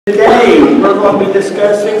Today, we're going to be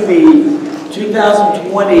discussing the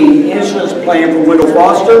 2020 insurance plan for Wendell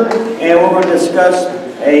Foster, and we're going to discuss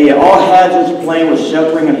a all hazards plan with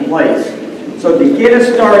sheltering in place. So to get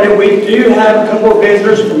us started, we do have a couple of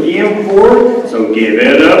visitors from EM4, so give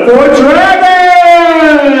it up for Travis!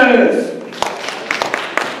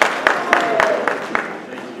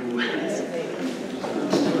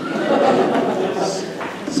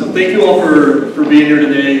 So thank you all for being here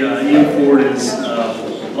today. EM4 is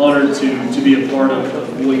honored to be a part of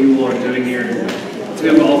what you all are doing here, and to be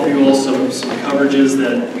able to offer you all some coverages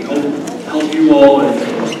that we hope help you all and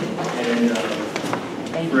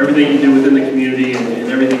for everything you do within the community and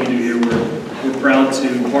everything you do here. We're proud to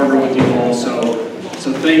partner with you all. So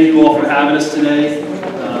thank you all for having us today.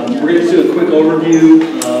 We're going to do a quick overview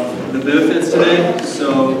of the benefits today.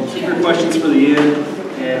 So keep your questions for the end,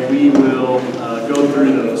 and we will go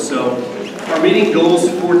through those. So our meeting goals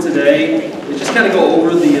for today is just kind of go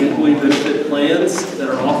over the employee benefit plans that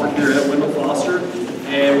are offered here at Wendell Foster,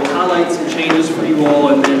 and we'll highlight some changes for you all,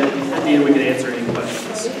 and then at the end we can answer any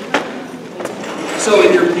questions. So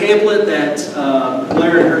in your pamphlet that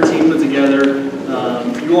Blair and her team put together,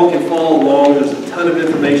 you all can follow along. There's a ton of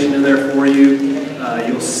information in there for you.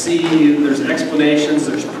 You'll see there's explanations,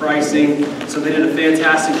 there's pricing, so they did a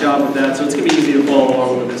fantastic job with that, so it's going to be easy to follow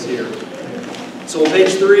along with this here. So on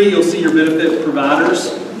page 3, you'll see your benefit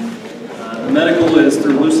providers. The medical is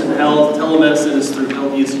through Lucent Health, telemedicine is through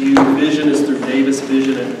HealthESU, vision is through Davis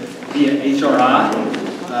Vision and via HRI.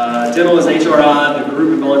 Dental is HRI, the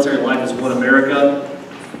group and voluntary life is One America.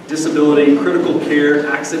 Disability, critical care,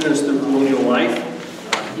 accident is through Colonial Life.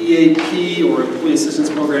 EAP, or Employee Assistance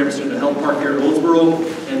Program, is through the Health Park here in Owensboro.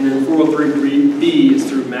 And then 403B is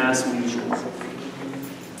through Mass Mutual.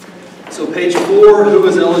 So page 4, who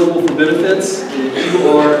is eligible for benefits? If you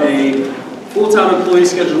are a full-time employee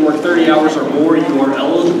scheduled to work 30 hours or more, you are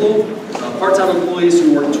eligible. Part-time employees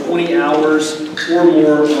who work 20 hours or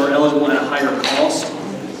more are eligible at a higher cost.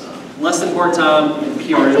 Less than part-time and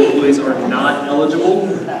PRN employees are not eligible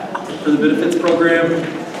for the benefits program.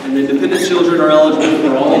 And then dependent children are eligible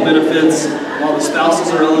for all benefits, while the spouses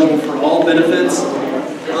are eligible for all benefits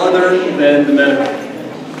other than the medical.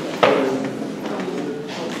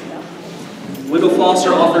 Wendell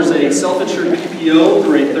Foster offers a self-insured PPO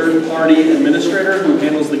through a third-party administrator who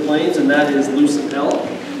handles the claims, and that is Lucent Health.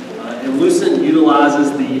 And Lucent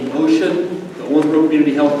utilizes the OCHN, the Owensboro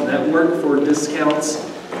Community Health Network, for discounts.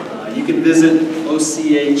 You can visit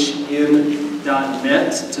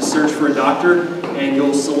OCHN.net to search for a doctor, and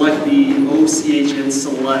you'll select the OCHN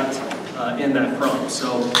Select in that prompt.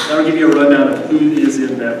 So that'll give you a rundown of who is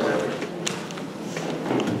in network.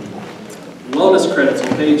 Wellness credits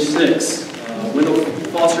on page 6. Wendell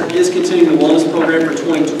Foster is continuing the wellness program for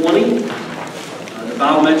 2020. The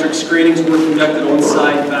biometric screenings were conducted on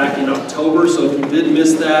site back in October, so if you did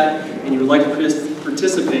miss that and you would like to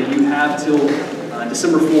participate, you have till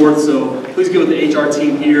December 4th, so please get with the HR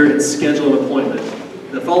team here and schedule an appointment.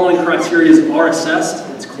 The following criteria are assessed.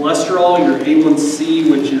 It's cholesterol, your A1C,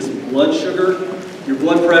 which is blood sugar, your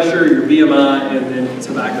blood pressure, your BMI, and then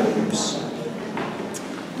tobacco use.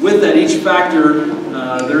 With that, each factor,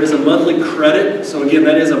 there is a monthly credit. So again,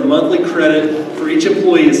 that is a monthly credit for each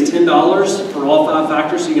employee is $10 for all 5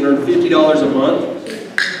 factors, so you can earn $50 a month.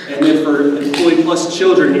 And then for employee plus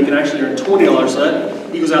children, you can actually earn $20. So that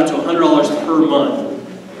equals out to $100 per month,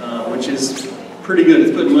 which is pretty good.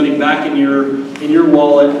 It's putting money back in your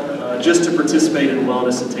wallet just to participate in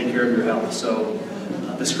wellness and take care of your health. So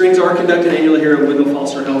the screenings are conducted annually here at Wendell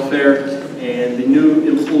Foster Health Fair, and the new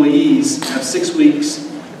employees have 6 weeks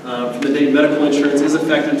from the date medical insurance is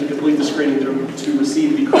effective to complete the screening to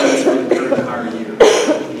receive the credits for the current hire year.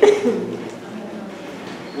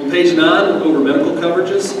 On page 9, over medical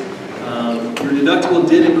coverages. Your deductible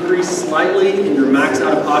did increase slightly, and your max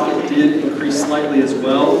out-of-pocket did increase slightly as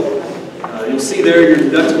well. You'll see there your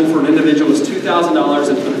deductible for an individual is $2,000,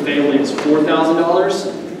 and for the family it's $4,000.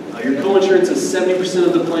 Your co-insurance is 70%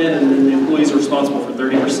 of the plan, and then the employees are responsible for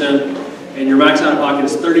 30%. And your max out-of-pocket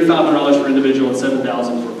is $3,500 for individual and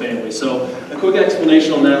 $7,000 for family. So a quick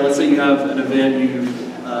explanation on that. Let's say you have an event, you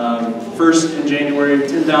first in January,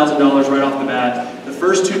 $10,000 right off the bat. The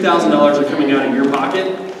first $2,000 are coming out of your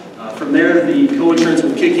pocket. From there, the co-insurance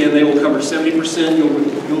will kick in. They will cover 70%.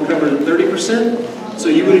 You'll cover 30%. So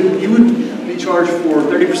you would be charged for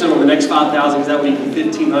 30% on the next $5,000 because that would equal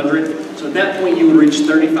 $1,500. So at that point, you would reach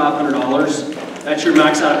 $3,500. That's your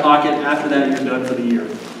max out-of-pocket. After that, you're done for the year.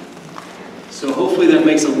 So hopefully that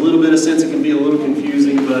makes a little bit of sense. It can be a little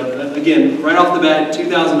confusing, but again, right off the bat,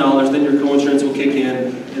 $2,000, then your co-insurance will kick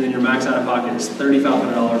in, and then your max out-of-pocket is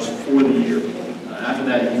 $3,500 for the year. After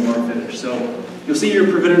that, you are finished. So You'll see your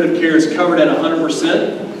preventative care is covered at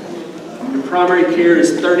 100%. Your primary care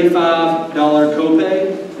is $35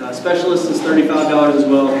 copay. Specialist is $35 as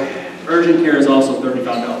well. Urgent care is also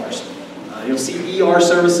 $35. You'll see ER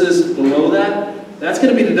services below that. That's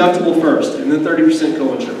going to be deductible first, and then 30%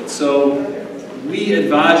 coinsurance. So we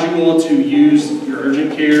advise you all to use your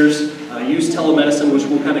urgent cares, use telemedicine, which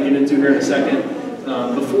we'll kind of get into here in a second,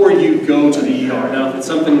 before you go to the ER. Now, if it's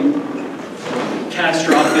something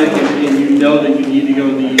catastrophic and you know that you need to go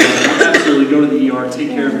to the ER, absolutely go to the ER, take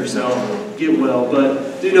care of yourself, get well.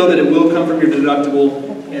 But do know that it will come from your deductible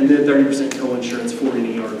and then 30% coinsurance for an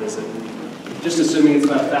ER visit. Just assuming it's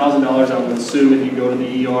about $1,000, I would assume, if you go to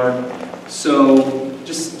the ER. So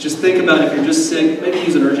just think about if you're just sick, maybe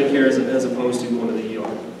use an urgent care as opposed to going to the ER.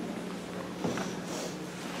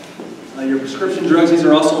 Your prescription drugs, these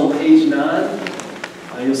are also on page 9.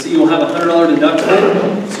 You'll see you'll have a $100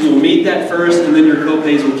 deductible, so you'll meet that first, and then your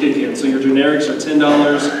co-pays will kick in. So your generics are $10,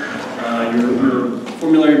 your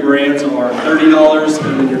formulary brands are $30,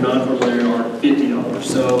 and then your non-formulary are $50.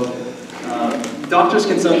 So doctors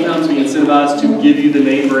can sometimes be incentivized to give you the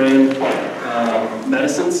name brand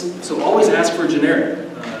medicines, so always ask for a generic.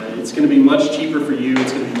 It's going to be much cheaper for you,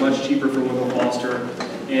 it's going to be much cheaper for Wendell Foster,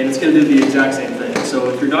 and it's going to do the exact same thing. So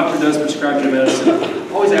if your doctor does prescribe you medicine,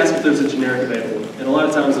 always ask if there's a generic available, and a lot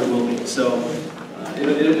of times there will be. So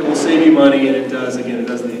it will save you money, and it does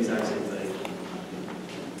the exact same thing.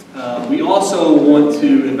 We also want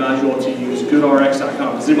to advise you all to use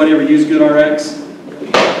GoodRx.com. Does anybody ever use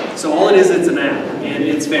GoodRx? So all it is, it's an app, and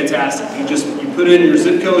it's fantastic. You put in your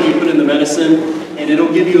zip code, you put in the medicine, and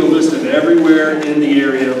it'll give you a list of everywhere in the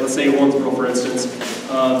area, let's say Owensboro, for instance,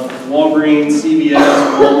 Walgreens, CVS,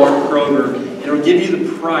 Walmart, Kroger. It'll give you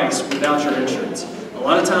the price without your insurance. A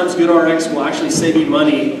lot of times GoodRx will actually save you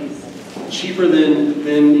money cheaper than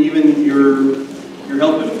even your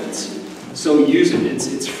health benefits. So use it.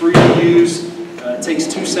 It's free to use. It takes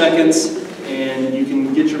 2 seconds. And you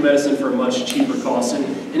can get your medicine for a much cheaper cost. And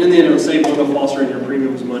in the end, it'll save Wendell Foster and your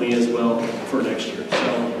premiums money as well for next year.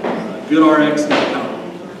 So, GoodRx.com.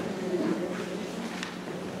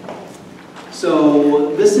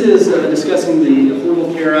 So, this is discussing the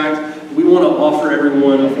Affordable Care Act. We want to offer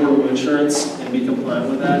everyone affordable insurance and be compliant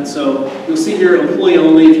with that. So, you'll see here, employee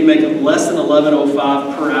only, if you make less than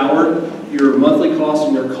 $11.05 per hour, your monthly cost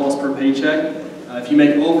and your cost per paycheck. If you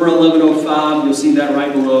make over $11.05, you'll see that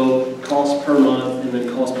right below, cost per month, and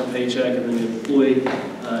then cost per paycheck, and then the employee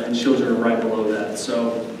and children are right below that.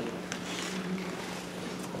 So,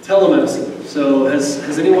 telemedicine. So,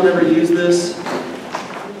 has anyone ever used this?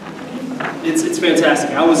 It's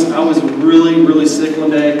fantastic. I was really sick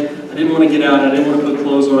one day. I didn't want to get out. I didn't want to put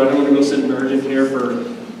clothes on. I didn't want to go sit in urgent care for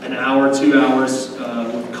an hour, 2 hours,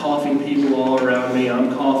 with coughing people all around me.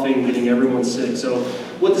 I'm coughing, getting everyone sick. So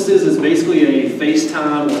what this is basically a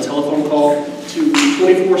FaceTime or telephone call to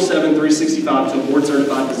 24/7, 365 to a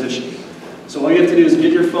board-certified physician. So all you have to do is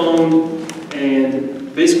get your phone,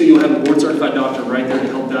 and basically you'll have a board-certified doctor right there to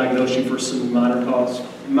help diagnose you for some minor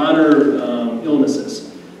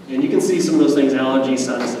illnesses. And you can see some of those things: allergies,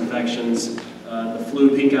 sinus infections, the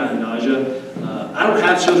flu, pink eye, and nausea. I don't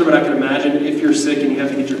have children, but I can imagine if you're sick and you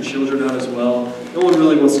have to get your children out as well. No one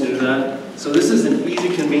really wants to do that. So this is an easy,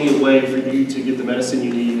 convenient way for you to get the medicine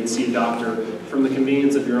you need and see a doctor from the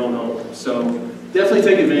convenience of your own home. So definitely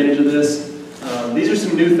take advantage of this. These are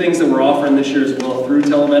some new things that we're offering this year as well through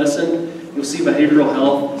telemedicine. You'll see behavioral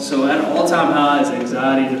health. So at all-time highs,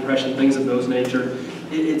 anxiety, depression, things of those nature.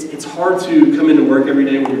 It's hard to come into work every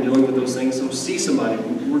day when you're dealing with those things. So see somebody.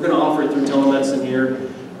 We're going to offer it through telemedicine here.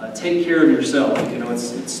 Take care of yourself. You know,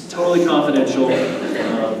 it's totally confidential.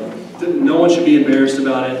 No one should be embarrassed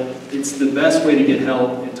about it. It's the best way to get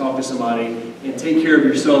help and talk to somebody and take care of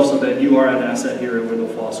yourself so that you are an asset here at Wendell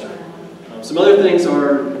Foster. Some other things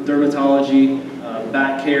are dermatology,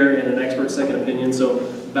 back care, and an expert second opinion. So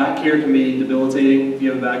back care can be debilitating if you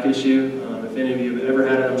have a back issue. If any of you have ever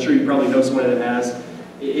had it, I'm sure you probably know somebody that has.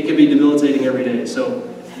 It can be debilitating every day. So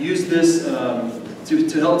use this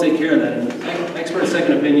to help take care of that. And expert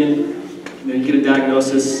second opinion, you get a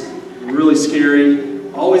diagnosis, really scary.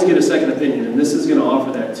 Always get a second opinion, and this is going to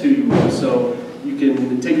offer that to you. So you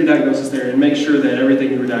can take your diagnosis there and make sure that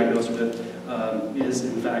everything you were diagnosed with is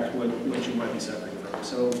in fact what you might be suffering from.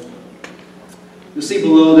 So you'll see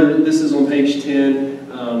below there, this is on page 10.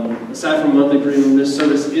 Aside from monthly premium, this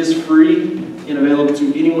service is free and available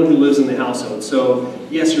to anyone who lives in the household. So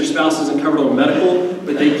yes, your spouse isn't covered on medical,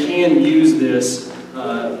 but they can use this.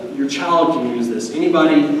 Your child can use this.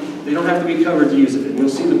 Anybody, they don't have to be covered to use it. And you'll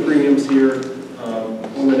see the premiums here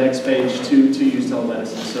on the next page to use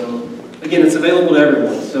telemedicine. So again, it's available to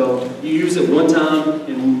everyone. So you use it one time,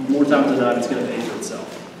 and more times than not, it's going to pay for itself.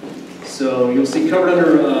 So you'll see covered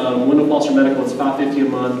under Wendell Foster Medical, it's $550 a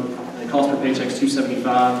month, and the cost per paycheck is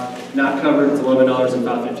 $275. Not covered, it's $11 and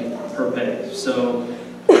 $550 per pay. So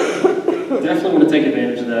definitely want to take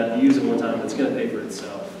advantage of that. You use it one time, it's going to pay for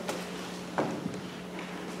itself.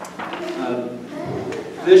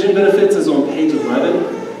 Vision benefits is on page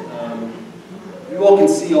 11. You all can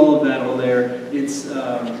see all of that on there. It's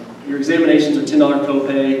your examinations are $10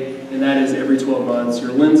 copay, and that is every 12 months.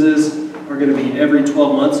 Your lenses are going to be every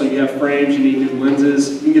 12 months, so you have frames, you need new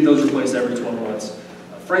lenses. You can get those replaced every 12 months.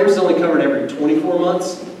 Frames is only covered every 24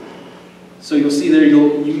 months. So you'll see there,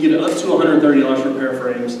 you can get up to $130 for a pair of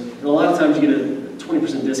frames, and a lot of times you get a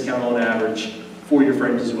 20% discount on average for your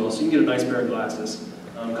frames as well, so you can get a nice pair of glasses.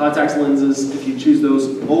 Contacts lenses, if you choose those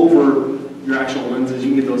over your actual lenses,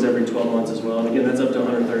 you can get those every 12 months as well. And again, that's up to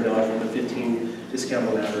 $130 with a 15% discount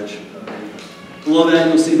on average. Below that,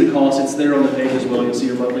 you'll see the cost. It's there on the page as well. You'll see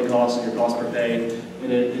your monthly cost and your cost per pay,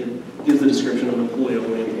 and it gives the description of employee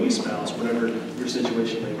only, employee spouse, whatever your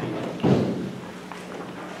situation may be.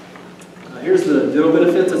 Here's the dental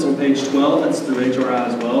benefits. That's on page 12. That's through HRI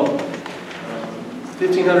as well.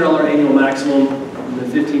 $1,500 annual maximum, and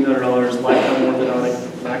then $1,500 lifetime orthodontic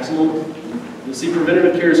maximum. You'll see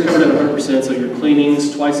preventative care is covered at 100%, so your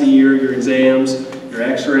cleanings twice a year, your exams, your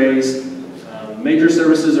x-rays. Major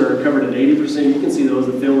services are covered at 80%. You can see those,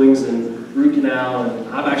 the fillings and root canal. And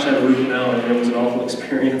I've actually had a root canal, and it was an awful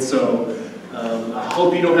experience, so I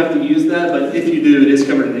hope you don't have to use that, but if you do, it is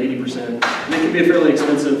covered at 80%. And it can be a fairly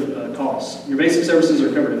expensive cost. Your basic services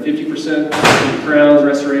are covered at 50%, crowns,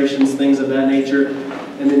 restorations, things of that nature.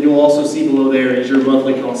 And then you'll also see below there is your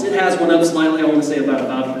monthly cost. It has went up slightly, I want to say about a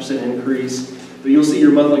 5% increase, but you'll see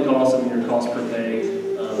your monthly cost and your cost per pay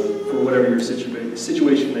for whatever your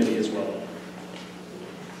situation may be as well.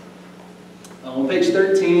 On page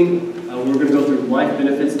 13, we're going to go through life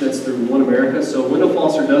benefits. That's through One America. So Wendell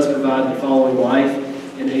Foster does provide the following life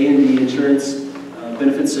and A&D insurance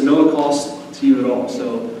benefits to no cost to you at all.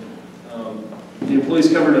 So the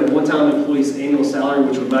employee's covered a one-time employee's annual salary,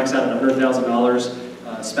 which would max out at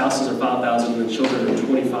 $100,000. Spouses are $5,000, and then children are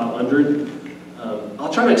 $2,500.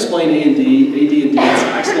 I'll try to explain A&D. A&D is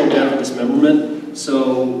accidental death and dismemberment.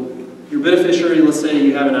 So your beneficiary, let's say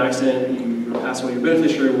you have an accident, you pass away, your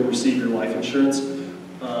beneficiary will receive your life insurance.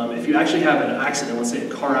 If you actually have an accident, let's say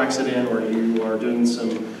a car accident, or you are doing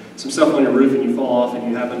some stuff on your roof and you fall off and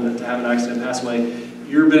you happen to have an accident and pass away,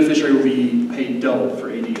 your beneficiary will be paid double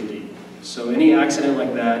for AD&D. So any accident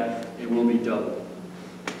like that, it will be double.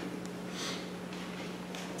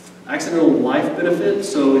 Accidental life benefit.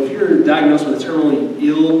 So if you're diagnosed with a terminally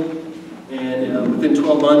ill and within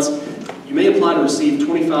 12 months, you may apply to receive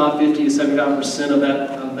 25, 50 to 75% of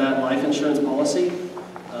that life insurance policy.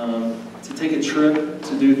 To take a trip,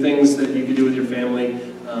 to do things that you could do with your family.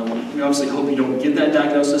 We obviously hope you don't get that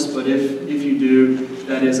diagnosis, but if you do,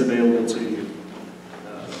 that is available to you.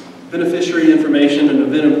 Beneficiary information: in an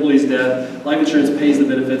event employee's death, life insurance pays the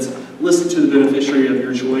benefits listed to the beneficiary of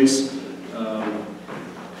your choice.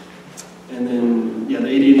 And then, yeah, the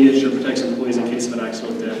AD&D insurance protects employees in case of an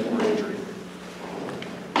accident, death, or injury.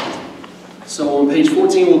 So on page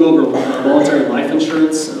 14, we'll go over voluntary life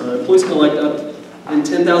insurance. Employees can elect up in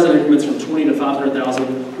 10,000 increments from 20 to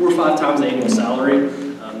 500,000, or 5 times the annual salary.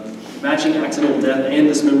 Matching accidental death and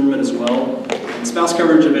dismemberment as well. And spouse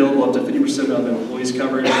coverage available up to 50% of employees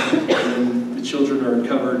coverage. And then the children are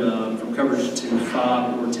covered from coverage to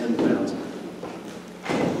 5 or 10,000.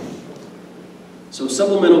 So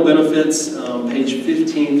supplemental benefits, page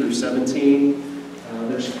 15 through 17.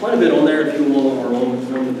 There's quite a bit on there if you all are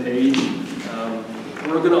on the page.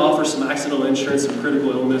 We're going to offer some accidental insurance, some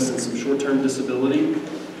critical illness, and some short-term disability.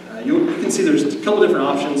 You can see there's a couple different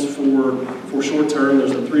options for short-term.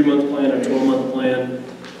 There's a 3-month plan, a 12-month plan.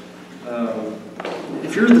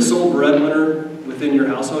 If you're the sole breadwinner within your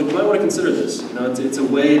household, you might want to consider this. You know, it's a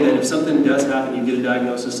way that if something does happen, you get a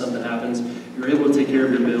diagnosis, something happens, you're able to take care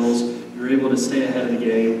of your bills, you're able to stay ahead of the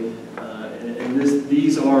game.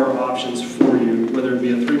 These are options for you, whether it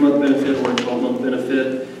be a 3-month benefit or a 12-month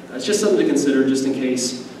benefit. It's just something to consider just in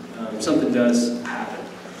case something does happen.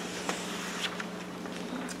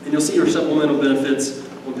 And you'll see your supplemental benefits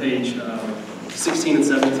on page 16 and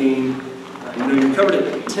 17. You're covered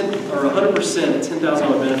at 10 or 100% $10,000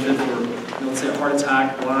 benefit for, let's say, a heart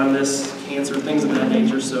attack, blindness, cancer, things of that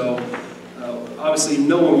nature. So obviously,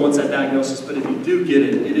 no one wants that diagnosis, but if you do get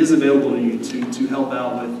it, it is available to you to help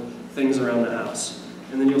out with things around the house.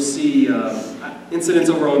 And then you'll see incidents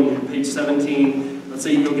over on page 17. Let's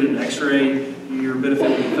say you go get an x-ray, your benefit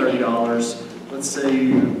will be $30. Let's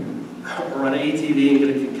say or on an ATV and get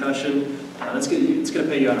a concussion, it's going to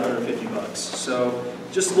pay you out $150. So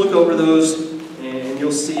just look over those, and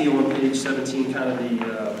you'll see on page 17 kind of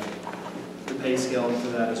the pay scale for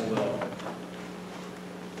that as well.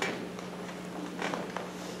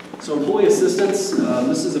 So employee assistance,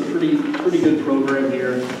 this is a pretty good program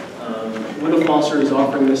here. Wendell Foster is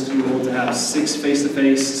offering this to you all to have 6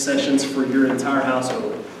 face-to-face sessions for your entire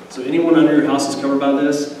household. So anyone under your house is covered by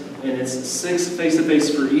this, and it's 6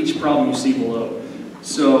 face-to-face for each problem you see below.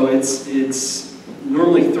 So it's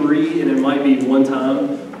normally 3, and it might be 1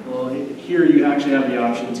 time. Well, here you actually have the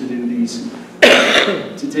option to do these,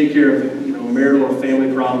 to take care of marital or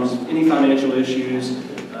family problems, any financial issues,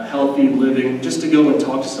 healthy living, just to go and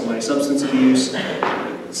talk to somebody, substance abuse.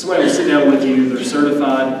 Somebody will sit down with you, they're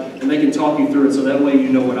certified, and they can talk you through it, so that way you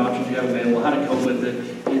know what options you have available, how to cope with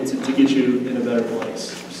it, and to get you in a better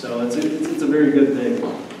place. So it's a very good thing.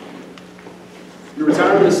 Your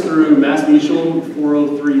retirement is through MassMutual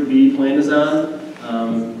 403B plan design.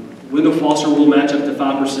 Wendell Foster will match up to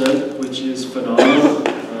 5%, which is phenomenal.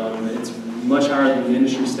 It's much higher than the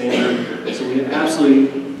industry standard, so we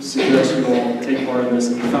absolutely suggest you all take part in this,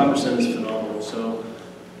 and 5% is phenomenal. So,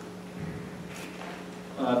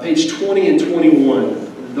 page 20 and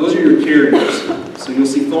 21, those are your carriers. So you'll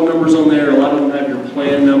see phone numbers on there. A lot of them have your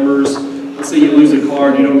plan numbers. Let's say you lose a car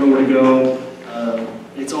and you don't know where to go.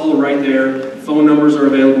 It's all right there. Phone numbers are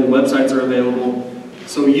available. Websites are available.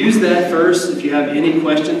 So use that first. If you have any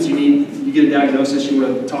questions, you get a diagnosis, you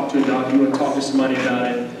want to talk to a doctor, you want to talk to somebody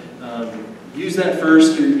about it. Use that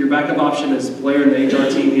first. Your backup option is Blair and the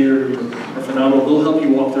HR team here who are phenomenal. They'll help you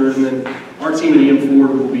walk through it, and then our team at EM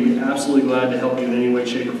Ford will be absolutely glad to help you in any way,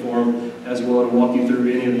 shape, or form as well, and walk you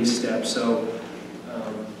through any of these steps. So,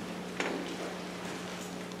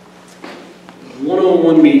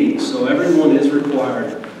 one-on-one meetings. So everyone is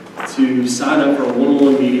required to sign up for a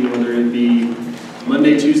one-on-one meeting, whether it be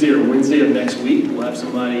Monday, Tuesday, or Wednesday of next week. We'll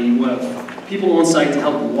have people on site to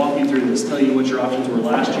help walk you through this, tell you what your options were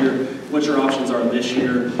last year, what your options are this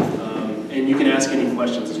year, and you can ask any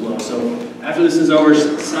questions as well. So after this is over,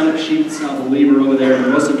 sign-up sheets, I believe, are over there.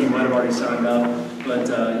 Most of you might have already signed up, but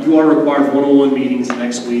you are required one-on-one meetings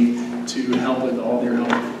next week to help with all your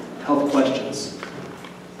health questions.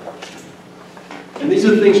 And these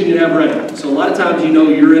are the things you need to have ready. So a lot of times you know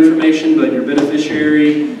your information, but your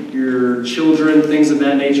beneficiary, your children, things of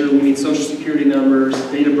that nature, we need social security numbers,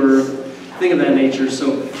 date of birth, thing of that nature.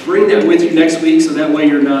 So bring that with you next week, so that way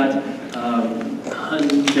you're not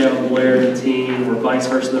hunting down Blair and the team, or vice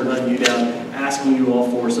versa, they're hunting you down, asking you all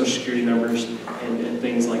for social security numbers and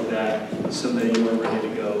things like that, so that you are ready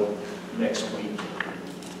to go next week.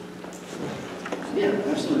 Yeah,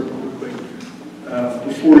 absolutely. Real quick.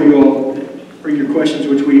 Before you all bring your questions,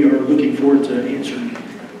 which we are looking forward to answering,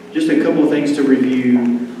 just a couple of things to review.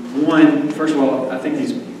 One, first of all, I think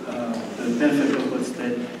these the benefit booklets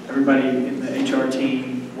that everybody in the HR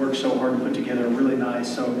team worked so hard to put together are really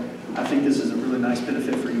nice. So I think this is a really nice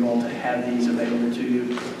benefit for you all to have these available to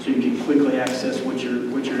you, so you can quickly access what your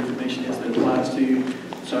information is that applies to you.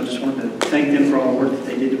 So I just wanted to thank them for all the work that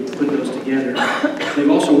they did to put those together. They've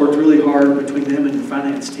also worked really hard between them and the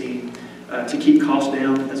finance team to keep costs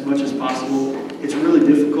down as much as possible. It's really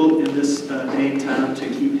difficult in this day and time to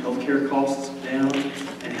keep healthcare costs down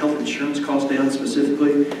and health insurance costs down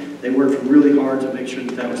specifically. They worked really hard to make sure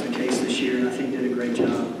that that was the case this year, and I think did a great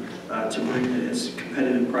job to bring it as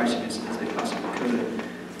competitive pricing as they possibly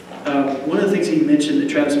could. One of the things he mentioned, that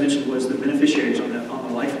Travis mentioned, was the beneficiaries on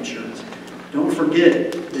the life insurance. Don't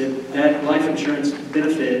forget that that life insurance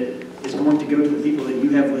benefit is going to go to the people that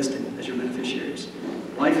you have listed as your beneficiaries.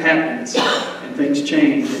 Life happens and things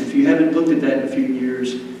change, and if you haven't looked at that in a few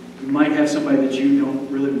years, you might have somebody that you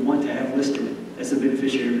don't really want to have listed as the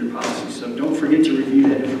beneficiary of your policy. So don't forget to review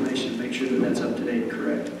that information and make sure that that's up to date and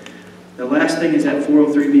correct. The last thing is that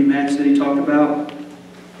 403B match that he talked about.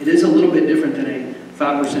 It is a little bit different than a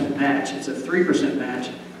 5% match. It's a 3% match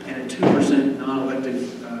and a 2%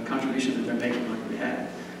 non-elective contribution that they're making on your behalf.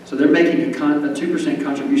 So they're making a 2%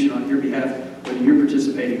 contribution on your behalf, whether you're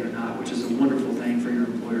participating or not, which is a wonderful thing for your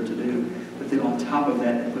employer to do. But then on top of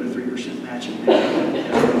that, they put a 3% match in there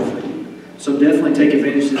as well for you. So definitely take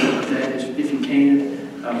advantage of that if you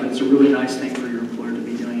can. But it's a really nice thing for your employer to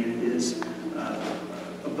be doing, and it is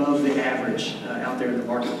above the average out there in the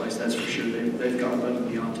marketplace, that's for sure. They've gone above and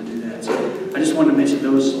beyond to do that. So I just wanted to mention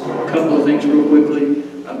those couple of things real quickly.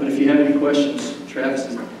 But if you have any questions, Travis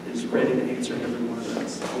is ready to answer every one of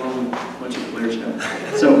those, along with a bunch of players now.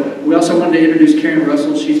 So we also wanted to introduce Karen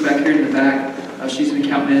Russell. She's back here in the back. She's an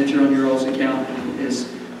account manager on your all's account, and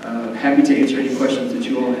is happy to answer any questions that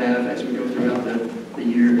you all have as we go throughout the the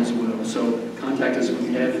year as well. So contact us when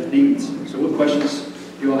you have needs. So what questions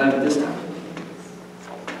do you all have at this time?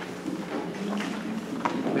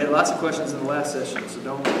 We had lots of questions in the last session, so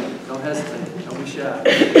don't hesitate. Don't be shy.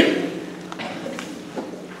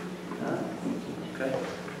 Okay.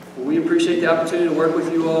 Well, we appreciate the opportunity to work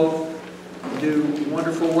with you all. You do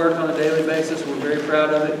wonderful work on a daily basis. We're very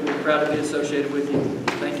proud of it. We're proud to be associated with you.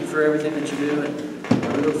 Thank you for everything that you do,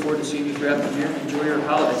 and we look forward to seeing you throughout the year. Enjoy your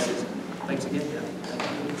holiday season. Thanks again, Kevin.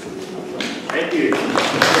 Thank you.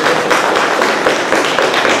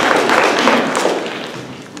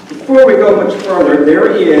 Before we go much further,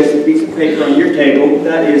 there is a piece of paper on your table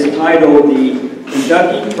that is titled the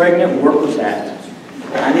Kentucky Pregnant Workers Act.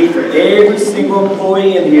 I need for every single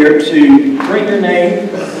employee in here to print your name,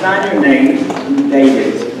 sign your name, and date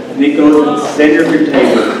it. And it goes in the center of your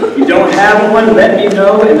table. If you don't have one, let me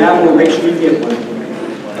know, and I will make sure you get one.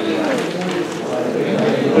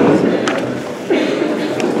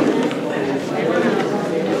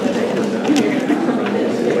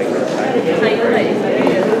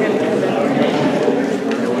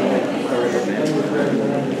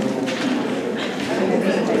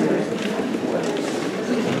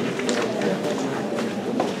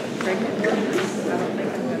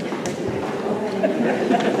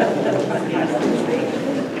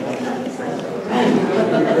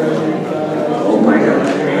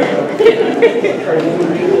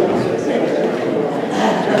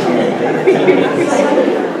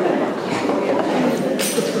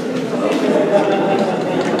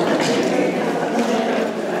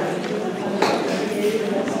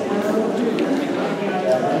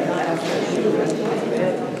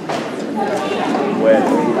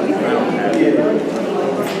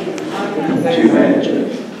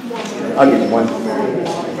 I'll get you one.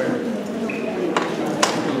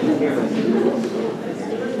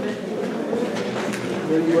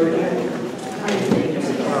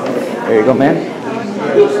 There you go, man.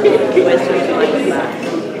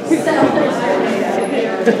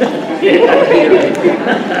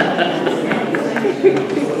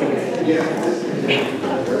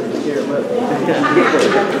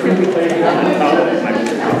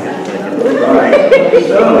 All right.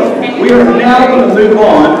 So we are now going to move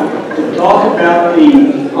on to talk about the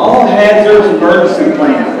All Hazards Emergency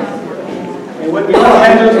Plan. And with the All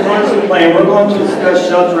Hazards Emergency Plan, we're going to discuss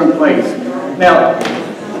shelter in place. Now,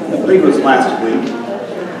 I believe it was last week.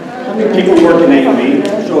 How many people work in A&B?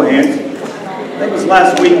 Show of hands. I think it was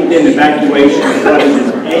last week we did an evacuation of cottages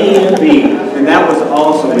A and B, and that was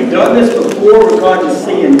awesome. We've done this before, we're going to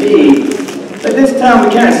C and D, but this time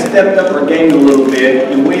we kind of stepped up our game a little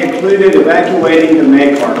bit, and we included evacuating the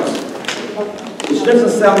med carts, which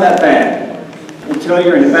doesn't sound that bad until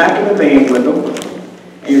you're in the back of the van with them,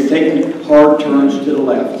 and you're taking hard turns to the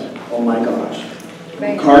left. Oh my gosh.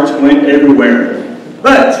 Carts went everywhere.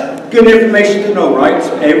 But good information to know, right?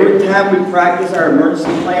 So every time we practice our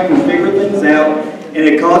emergency plan, we figure things out, and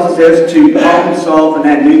it causes us to problem solve and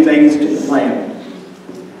add new things to the plan.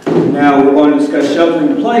 Now we're going to discuss shelter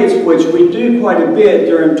in place, which we do quite a bit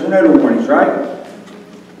during tornado warnings, right?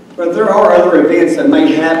 But there are other events that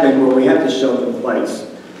may happen where we have to shelter in place.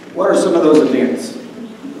 What are some of those events?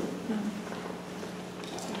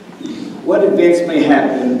 What events may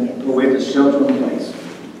happen where we have to shelter in place?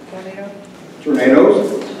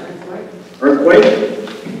 Tornadoes? Earthquake?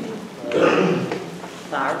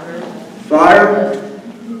 Fire?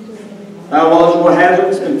 Biological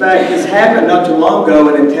hazards. In fact, this happened not too long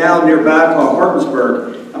ago in a town nearby called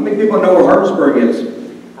Hardinsburg. How many people know where Hardinsburg is?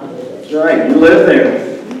 That's right, you live there.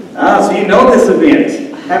 So you know this event.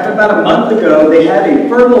 Happened about a month ago. They had a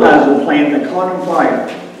fertilizer plant that caught on fire.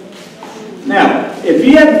 Now, if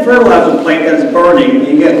you have a fertilizer plant that's burning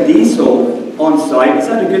and you have diesel on site, is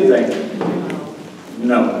that a good thing?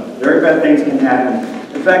 No. Very bad things can happen.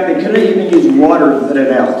 In fact, they couldn't even use water to put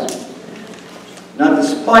it out. Now,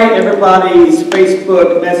 despite everybody's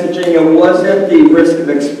Facebook messaging, it wasn't the risk of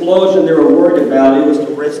explosion they were worried about. It was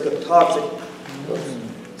the risk of toxic.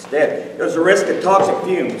 It's dead. It was the risk of toxic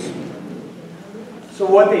fumes. So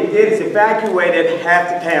what they did is evacuated half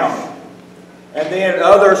the town. And then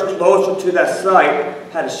others closer to that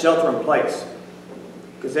site had a shelter in place.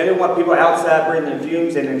 Because they didn't want people outside breathing the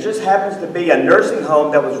fumes, and it just happens to be a nursing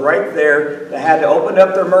home that was right there that had to open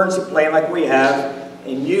up their emergency plan like we have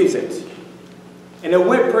and use it. And it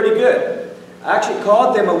went pretty good. I actually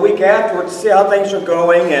called them a week afterwards to see how things were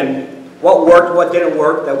going and what worked, what didn't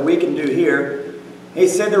work that we can do here. He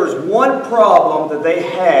said there was one problem that they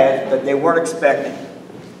had that they weren't expecting.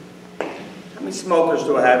 How many smokers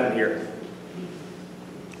do I have in here?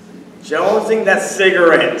 Jonesing that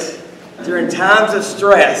cigarette during times of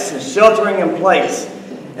stress and sheltering in place.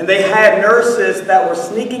 And they had nurses that were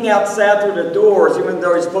sneaking outside through the doors, even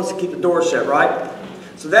though you're supposed to keep the door shut, right?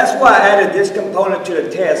 So that's why I added this component to the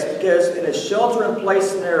test, because in a shelter-in-place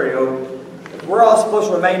scenario, if we're all supposed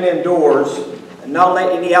to remain indoors and not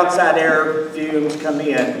let any outside air fumes come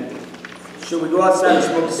in, should we go outside and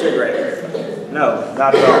smoke a cigarette? No,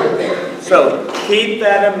 not at all. So keep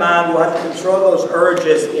that in mind. We'll have to control those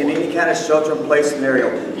urges in any kind of shelter-in-place scenario.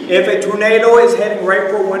 If a tornado is heading right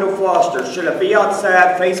for Wendell Foster, should I be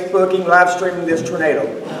outside Facebooking, live streaming this tornado?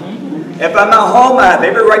 If I'm at home, I have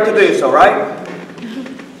every right to do so, right?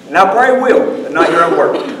 And I probably will, but not here at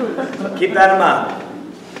work. Keep that in mind.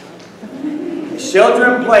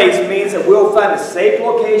 Shelter in place means that we'll find a safe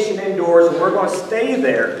location indoors and we're going to stay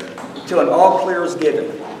there until an all clear is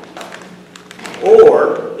given.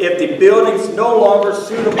 Or, if the building's no longer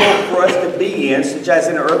suitable for us to be in, such as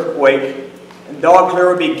an earthquake, an all clear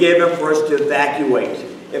will be given for us to evacuate.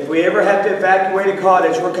 If we ever have to evacuate a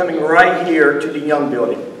cottage, we're coming right here to the Young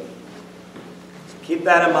Building. So keep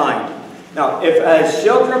that in mind. Now, if a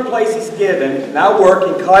shelter in place is given, and I work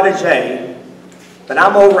in Cottage A, but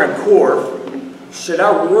I'm over in Corf, should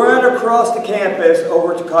I run across the campus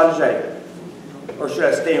over to Cottage A? Or should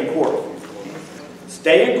I stay in Corf?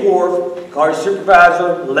 Stay in Corf, call your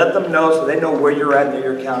supervisor, let them know so they know where you're at and that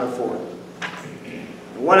you're accounted for.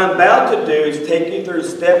 And what I'm about to do is take you through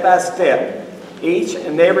step by step, each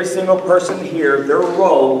and every single person here, their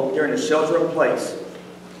role during the shelter in place.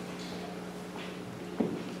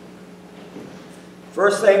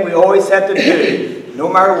 First thing we always have to do,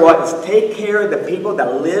 no matter what, is take care of the people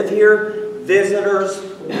that live here, visitors,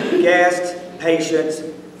 guests, patients.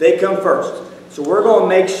 They come first. So we're going to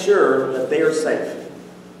make sure that they are safe.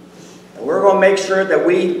 And we're going to make sure that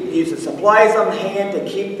we use the supplies on hand to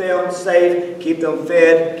keep them safe, keep them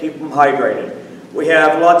fed, keep them hydrated. We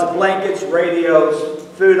have lots of blankets, radios,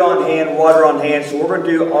 food on hand, water on hand, so we're going to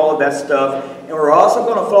do all of that stuff. And we're also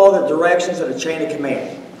going to follow the directions of the chain of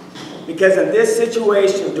command. Because in this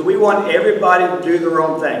situation, do we want everybody to do their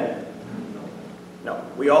own thing? No.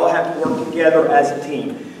 We all have to work together as a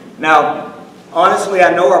team. Now, honestly,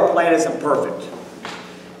 I know our plan isn't perfect.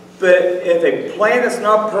 But if a plan that's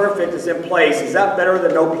not perfect is in place, is that better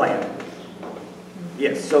than no plan?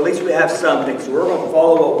 Yes, so at least we have something. So we're going to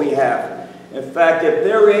follow what we have. In fact, if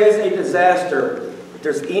there is a disaster, if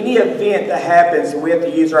there's any event that happens and we have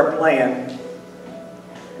to use our plan,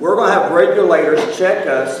 we're going to have regulators check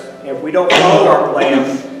us. And if we don't follow our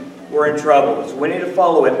plan, we're in trouble. So we need to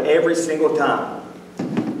follow it every single time.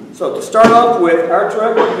 So to start off with, our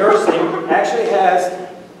director of nursing actually has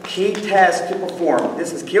key tasks to perform.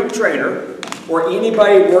 This is Kim Trainer, or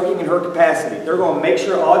anybody working in her capacity. They're going to make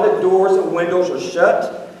sure all the doors and windows are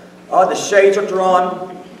shut, all the shades are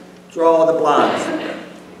drawn, draw all the blinds.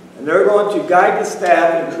 And they're going to guide the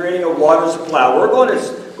staff in creating a water supply. We're going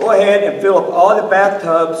to go ahead and fill up all the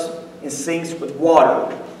bathtubs and sinks with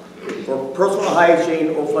water for personal hygiene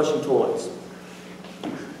or flushing toilets.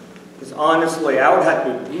 Because honestly, I would have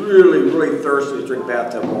to be really, really thirsty to drink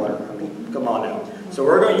bathtub water. I mean, come on now. So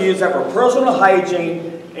we're going to use that for personal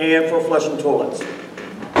hygiene and for flushing toilets.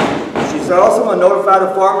 She's also going to notify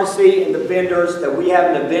the pharmacy and the vendors that we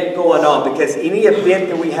have an event going on, because any event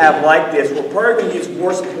that we have like this, we're probably going to use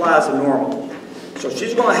more supplies than normal. So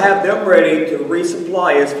she's going to have them ready to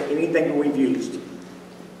resupply us for anything that we've used.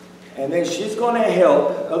 And then she's going to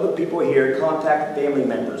help other people here contact family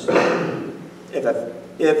members.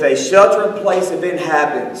 If a shelter-in-place event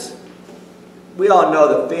happens, we all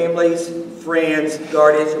know that families, friends,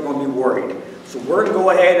 guardians are going to be worried. So we're going to go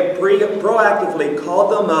ahead and proactively call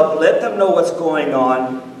them up, let them know what's going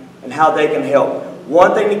on and how they can help.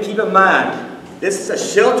 One thing to keep in mind, this is a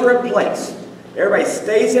shelter-in-place. Everybody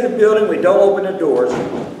stays in the building, we don't open the doors.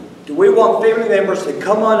 Do we want family members to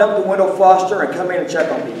come on up to Wendell Foster and come in and check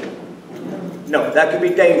on people? No, that could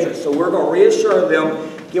be dangerous. So we're going to reassure them,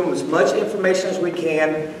 give them as much information as we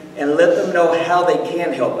can, and let them know how they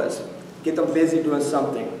can help us. Get them busy doing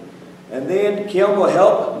something. And then Kim will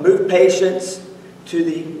help move patients to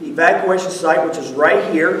the evacuation site, which is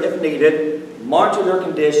right here if needed, monitor their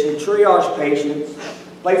condition, triage patients,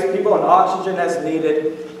 place people on oxygen as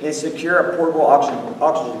needed, and secure portable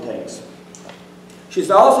oxygen tanks.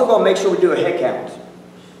 She's also going to make sure we do a head count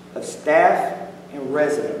of staff and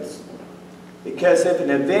residents. Because if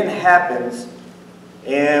an event happens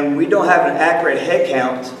and we don't have an accurate head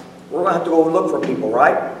count, we're going to have to go look for people,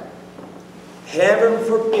 right? Heaven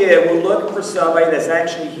forbid we're looking for somebody that's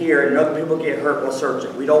actually here and other people get hurt while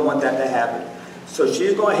searching. We don't want that to happen. So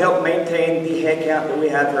she's going to help maintain the head count that we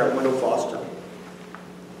have here at Wendell Foster.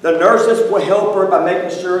 The nurses will help her by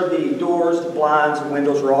making sure the doors, the blinds, and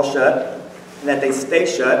windows are all shut and that they stay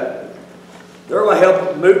shut. They're going to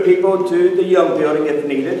help move people to the Young Building if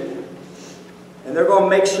needed. And they're going to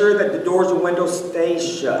make sure that the doors and windows stay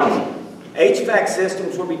shut. HVAC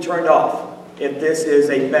systems will be turned off if this is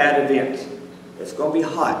a bad event. It's going to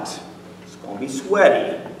be hot. It's going to be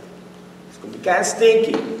sweaty. It's going to be kind of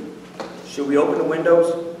stinky. Should we open the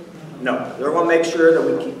windows? No. They're going to make sure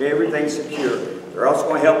that we keep everything secure. They're also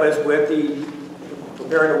going to help us with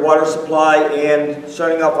preparing the water supply and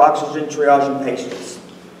shutting off oxygen triaging patients.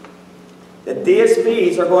 The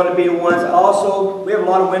DSPs are going to be the ones also, we have a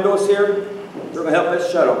lot of windows here. They're going to help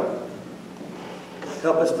us shut them.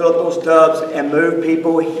 Help us fill up those tubs and move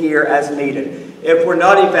people here as needed. If we're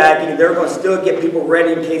not evacuating, they're going to still get people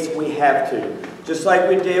ready in case we have to. Just like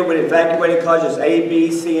we did with evacuating colleges A,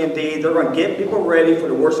 B, C, and D, they're going to get people ready for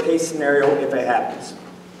the worst case scenario if it happens.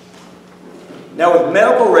 Now with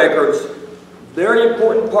medical records, very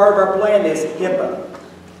important part of our plan is HIPAA.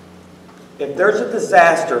 If there's a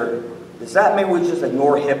disaster, does that mean we just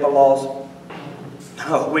ignore HIPAA laws?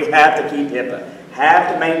 No, we have to keep HIPAA.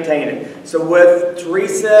 Have to maintain it. So with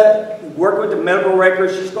Teresa, working with the medical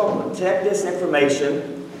records, she's going to protect this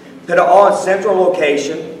information, put it all in a central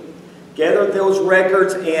location, gather those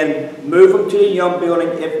records, and move them to the Young Building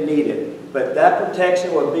if needed. But that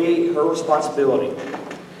protection will be her responsibility.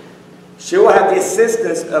 She will have the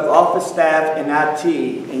assistance of office staff and IT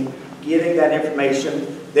in getting that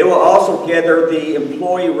information. They will also gather the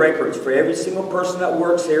employee records for every single person that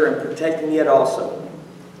works here and protecting it also.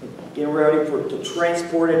 Getting ready to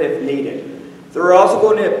transport it if needed. They're also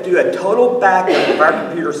going to do a total backup of our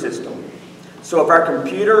computer system. So if our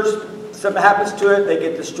computers, something happens to it, they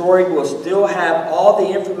get destroyed, we'll still have all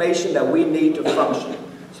the information that we need to function.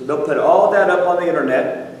 So they'll put all that up on the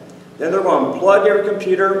internet. Then they're going to plug every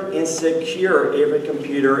computer and secure every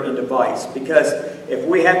computer and device. Because if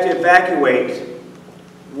we have to evacuate,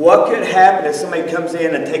 what could happen if somebody comes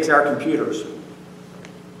in and takes our computers?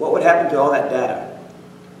 What would happen to all that data?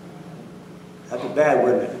 That'd be bad,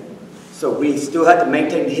 wouldn't it? So we still have to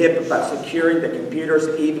maintain HIPAA by securing the computers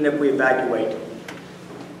even if we evacuate.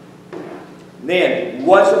 Then,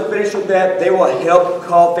 once they're finished with that, they will help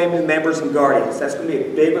call family members and guardians. That's going to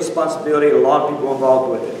be a big responsibility, a lot of people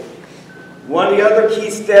involved with it. One of the other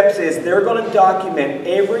key steps is they're going to document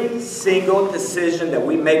every single decision that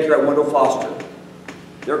we make here at Wendell Foster.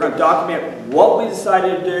 They're going to document what we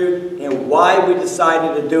decided to do and why we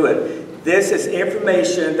decided to do it. This is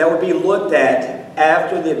information that will be looked at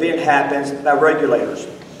after the event happens by regulators.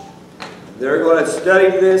 They're going to study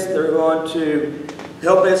this, they're going to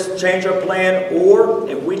help us change our plan, or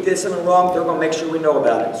if we did something wrong, they're going to make sure we know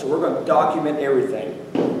about it. So we're going to document everything.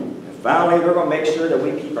 And finally, they're going to make sure that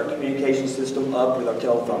we keep our communication system up with our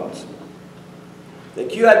telephones. The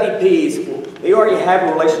QIDPs, they already have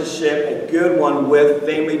a relationship, a good one, with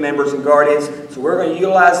family members and guardians, so we're going to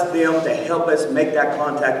utilize them to help us make that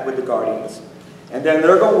contact with the guardians. And then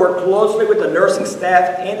they're going to work closely with the nursing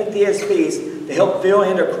staff and the DSPs to help fill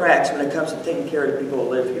in the cracks when it comes to taking care of the people who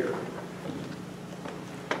live here.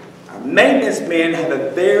 Our maintenance men have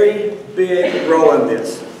a very big role in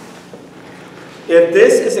this. If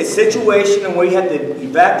this is a situation and we have to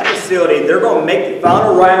evac the facility, they're going to make the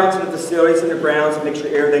final rounds in the facilities and the grounds and make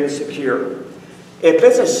sure everything is secure. If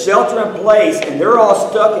it's a shelter in place and they're all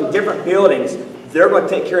stuck in different buildings, they're going to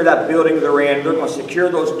take care of that building they're in. They're going to secure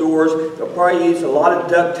those doors. They'll probably use a lot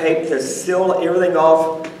of duct tape to seal everything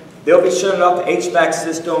off. They'll be shutting off the HVAC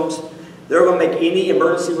systems. They're going to make any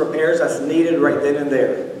emergency repairs that's needed right then and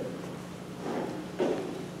there.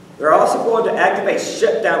 They're also going to activate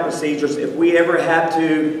shutdown procedures if we ever have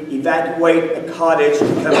to evacuate a cottage to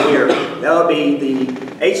come here. That'll be the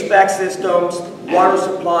HVAC systems, water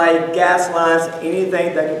supply, gas lines,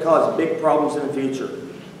 anything that could cause big problems in the future.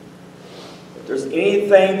 If there's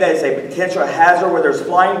anything that is a potential hazard where there's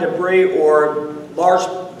flying debris or large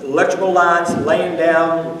electrical lines laying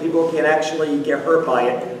down, people can actually get hurt by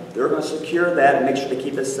it, they're going to secure that and make sure to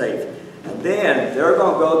keep it safe. And then they're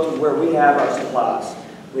going to go to where we have our supplies.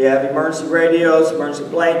 We have emergency radios, emergency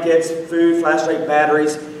blankets, food, flashlight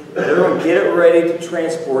batteries. They're going to get it ready to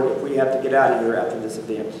transport if we have to get out of here after this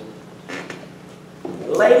event.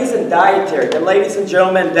 Ladies and dietary, the ladies and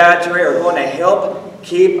gentlemen in dietary are going to help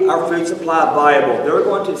keep our food supply viable. They're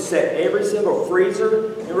going to set every single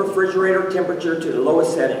freezer and refrigerator temperature to the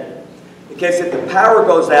lowest setting. Because if the power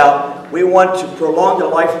goes out, we want to prolong the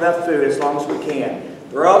life of that food as long as we can.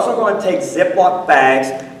 They're also going to take Ziploc bags,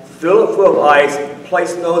 fill it full of ice,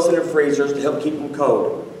 place those in the freezers to help keep them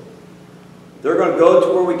cold. They're going to go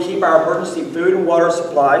to where we keep our emergency food and water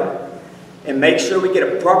supply and make sure we get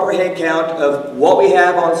a proper head count of what we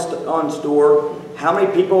have on store, how many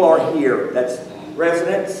people are here. That's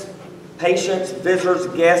residents, patients, visitors,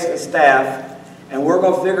 guests, and staff. And we're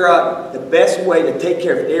going to figure out the best way to take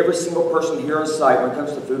care of every single person here on site when it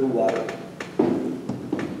comes to food and water.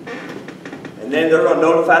 And then they're going to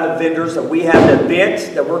notify the vendors that we have an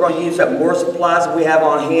event, that we're going to use up more supplies that we have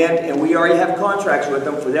on hand, and we already have contracts with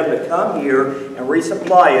them for them to come here and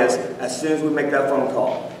resupply us as soon as we make that phone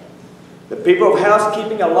call. The people of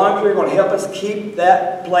housekeeping and laundry are going to help us keep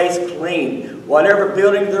that place clean. Whatever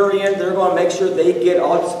building they're in, they're going to make sure they get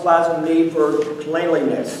all the supplies we need for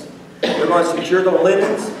cleanliness. They're going to secure the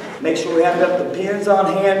linens, make sure we have the pins on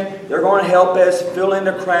hand. They're going to help us fill in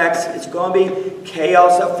the cracks. It's going to be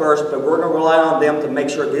chaos at first, but we're going to rely on them to make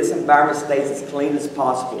sure this environment stays as clean as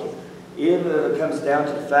possible. Even if it comes down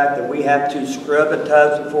to the fact that we have to scrub the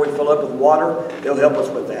tubs before we fill up with water, they'll help us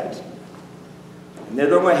with that. And then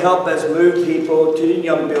they're going to help us move people to the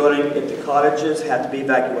young building if the cottages have to be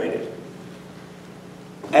evacuated.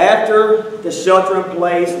 After the shelter in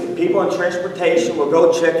place, the people in transportation will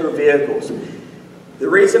go check their vehicles. The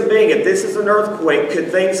reason being, if this is an earthquake,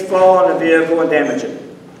 could things fall on the vehicle and damage it?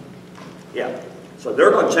 Yeah. So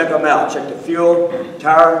they're going to check them out. Check the fuel,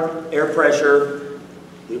 tire, air pressure,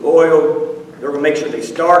 the oil. They're going to make sure they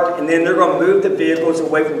start. And then they're going to move the vehicles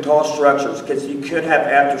away from tall structures because you could have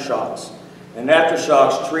aftershocks. And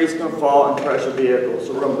aftershocks, trees can fall and crush the vehicles.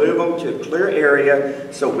 So we're going to move them to a clear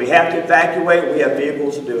area. So if we have to evacuate, we have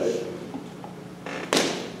vehicles to do it.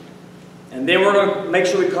 And then we're going to make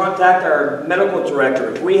sure we contact our medical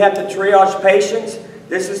director. If we have to triage patients,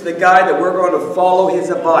 this is the guy that we're going to follow his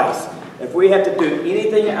advice. If we have to do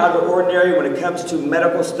anything out of the ordinary when it comes to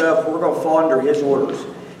medical stuff, we're going to fall under his orders.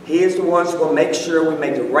 He is the one who's going to make sure we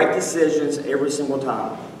make the right decisions every single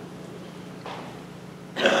time.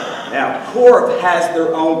 Now, Corp has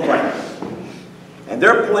their own plan. And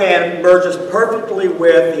their plan merges perfectly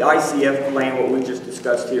with the ICF plan, what we just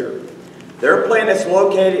discussed here. Their plan is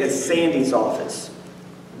located in Sandy's office.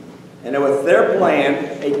 And with their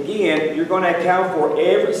plan, again, you're going to account for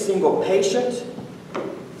every single patient,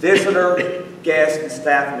 visitor, guest, and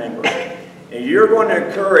staff member. And you're going to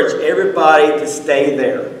encourage everybody to stay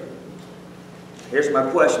there. Here's my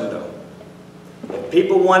question, though. If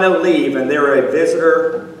people want to leave and they're a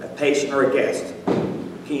visitor, patient, or a guest,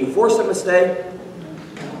 can you force them to stay?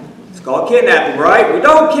 It's called kidnapping, right? We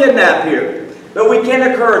don't kidnap here, but we can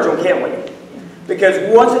encourage them, can't we?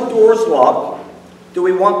 Because once the door is locked, do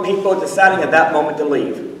we want people deciding at that moment to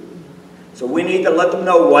leave? So we need to let them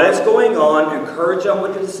know what is going on, encourage them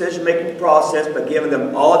with the decision-making process by giving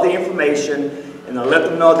them all the information, and then let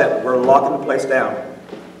them know that we're locking the place down.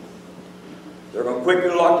 They're going to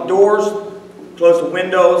quickly lock the doors, close the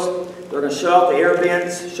windows. They're going to shut off the air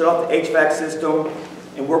vents, shut off the HVAC system,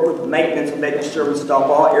 and work with maintenance and making sure we stop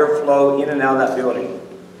all airflow in and out of that building.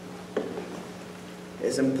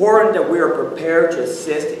 It's important that we are prepared to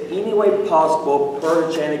assist in any way possible per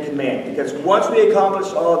the chain of command, because once we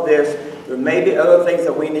accomplish all of this, there may be other things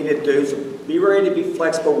that we need to do, so be ready to be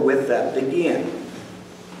flexible with that. But again,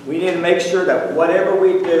 we need to make sure that whatever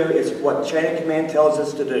we do is what chain of command tells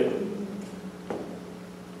us to do.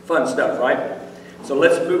 Fun stuff, right? So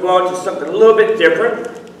let's move on to something a little bit different.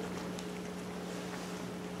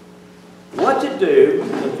 What to do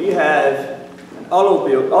if you have an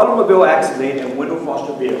automobile accident in Wendell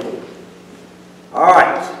Foster vehicle. All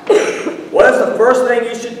right. What is the first thing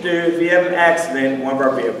you should do if you have an accident in one of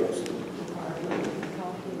our vehicles?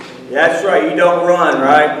 That's right. You don't run,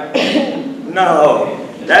 right? No.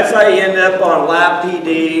 That's how you end up on Live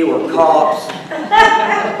PD or cops.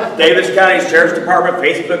 Davis County Sheriff's Department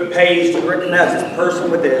Facebook page to recognize this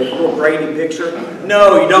person with the little Brady picture.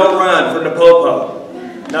 No, you don't run from the popo.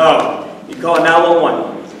 No, you call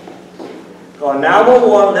 911. Call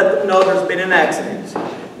 911, let them know there's been an accident.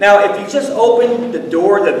 Now, if you just open the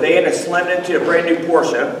door of the van and slam it into a brand new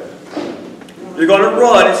Porsche, you're going to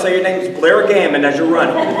run and say your name is Blair Gammon as you're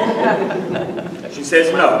running. She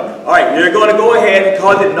says no. All right, you're going to go ahead and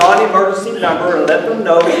call the non-emergency number and let them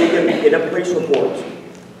know that you can get a police report.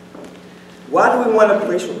 Why do we want a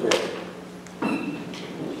police report?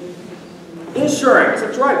 Insurance.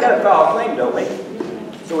 That's right, we've got to file a claim, don't we?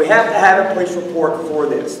 So we have to have a police report for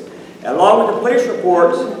this. And along with the police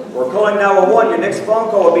reports, we're calling 911. Your next phone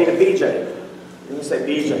call will be to BJ. You're going to say,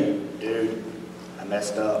 BJ, dude, I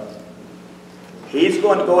messed up. He's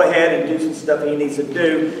going to go ahead and do some stuff he needs to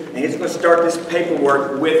do, and he's going to start this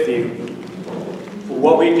paperwork with you for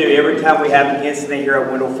what we do every time we have an incident here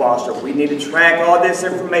at Wendell Foster. We need to track all this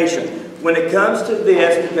information. When it comes to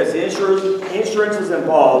this, because insurance is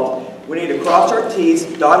involved, we need to cross our T's,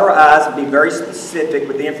 dot our I's, and be very specific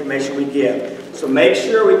with the information we give. So make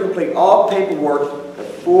sure we complete all paperwork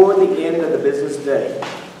before the end of the business day.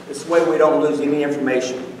 This way we don't lose any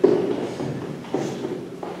information.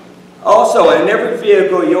 Also, in every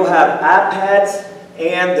vehicle, you'll have iPads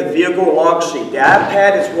and the vehicle log sheet. The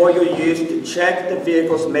iPad is what you'll use to check the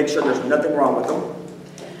vehicles and make sure there's nothing wrong with them.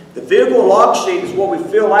 The vehicle log sheet is what we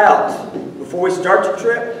fill out before we start the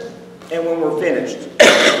trip and when we're finished.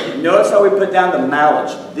 Notice how we put down the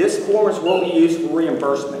mileage. This form is what we use for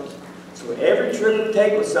reimbursement. So every trip we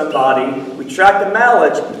take with somebody, we track the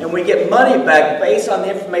mileage and we get money back based on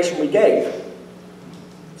the information we gave.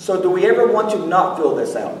 So do we ever want to not fill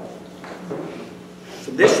this out?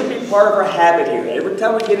 So this should be part of our habit here. Every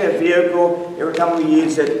time we get in a vehicle, every time we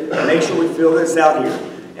use it, make sure we fill this out here.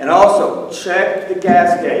 And also, check the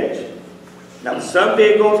gas gauge. Now, some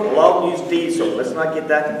vehicles, a lot of them use diesel. Let's not get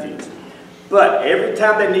that confused. But every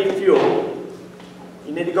time they need fuel,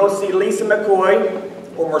 you need to go see Lisa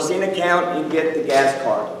McCoy or Marcina Count and get the gas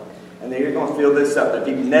card. And then you're going to fill this up. If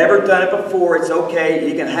you've never done it before, it's okay.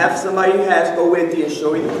 You can have somebody who has go with you and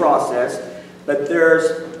show you the process. But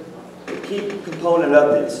there's a key component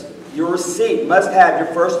of this. Your receipt must have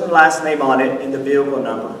your first and last name on it and the vehicle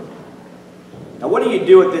number. Now, what do you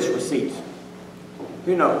do with this receipt?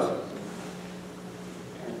 Who knows?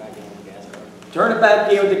 Turn it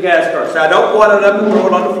back in with the gas card. So I don't wad it up and throw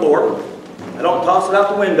it on the floor. I don't toss it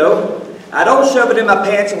out the window. I don't shove it in my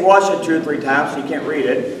pants and wash it 2 or 3 times so you can't read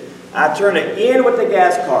it. I turn it in with the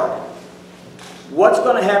gas card. What's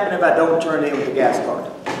going to happen if I don't turn it in with the gas card?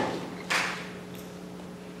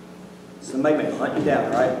 Somebody may hunt you down,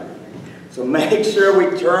 right? So make sure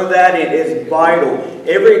we turn that in. It's vital.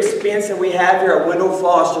 Every expense that we have here at Wendell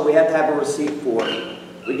Foster, we have to have a receipt for it.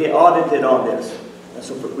 We get audited on this. And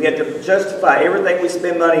so we have to justify everything we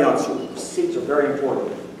spend money on. So receipts are very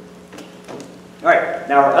important. All right,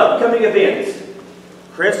 now our upcoming events.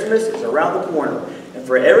 Christmas is around the corner. And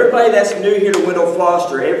for everybody that's new here to Wendell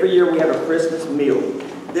Foster, every year we have a Christmas meal.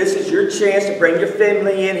 This is your chance to bring your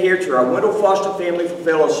family in here to our Wendell Foster Family for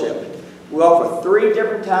Fellowship. We offer 3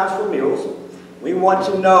 different times for meals. We want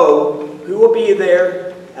to know who will be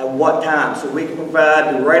there at what time so we can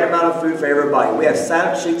provide the right amount of food for everybody. We have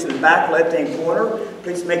sign-up sheets in the back left-hand corner.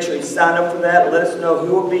 Please make sure you sign up for that. Let us know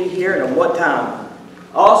who will be here and at what time.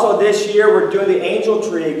 Also this year we're doing the Angel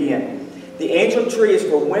Tree again. The Angel Tree is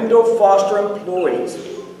for Wendell Foster employees.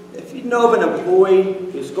 If you know of an employee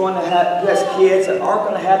who has kids that aren't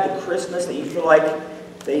going to have the Christmas that you feel like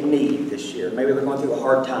they need this year, maybe they're going through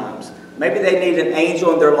hard times. Maybe they need an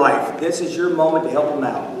angel in their life. This is your moment to help them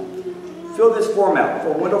out. Fill this form out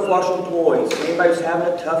for Wendell Foster employees. Anybody who's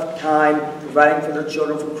having a tough time providing for their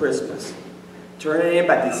children for Christmas. Turn it in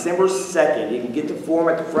by December 2nd. You can get the form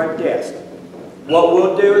at the front desk. What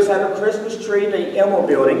we'll do is have a Christmas tree in the Elmo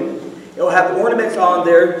building. It'll have ornaments on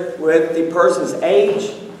there with the person's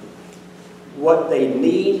age, what they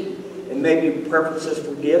need, and maybe preferences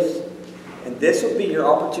for gifts. And this will be your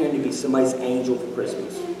opportunity to be somebody's angel for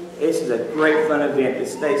Christmas. This is a great fun event. It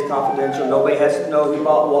stays confidential. Nobody has to know who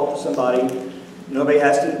bought what for somebody. Nobody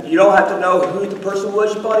has to. You don't have to know who the person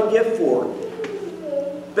was you bought a gift for.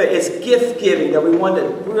 But it's gift giving that we want to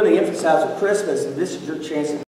really emphasize at Christmas, and this is your chance to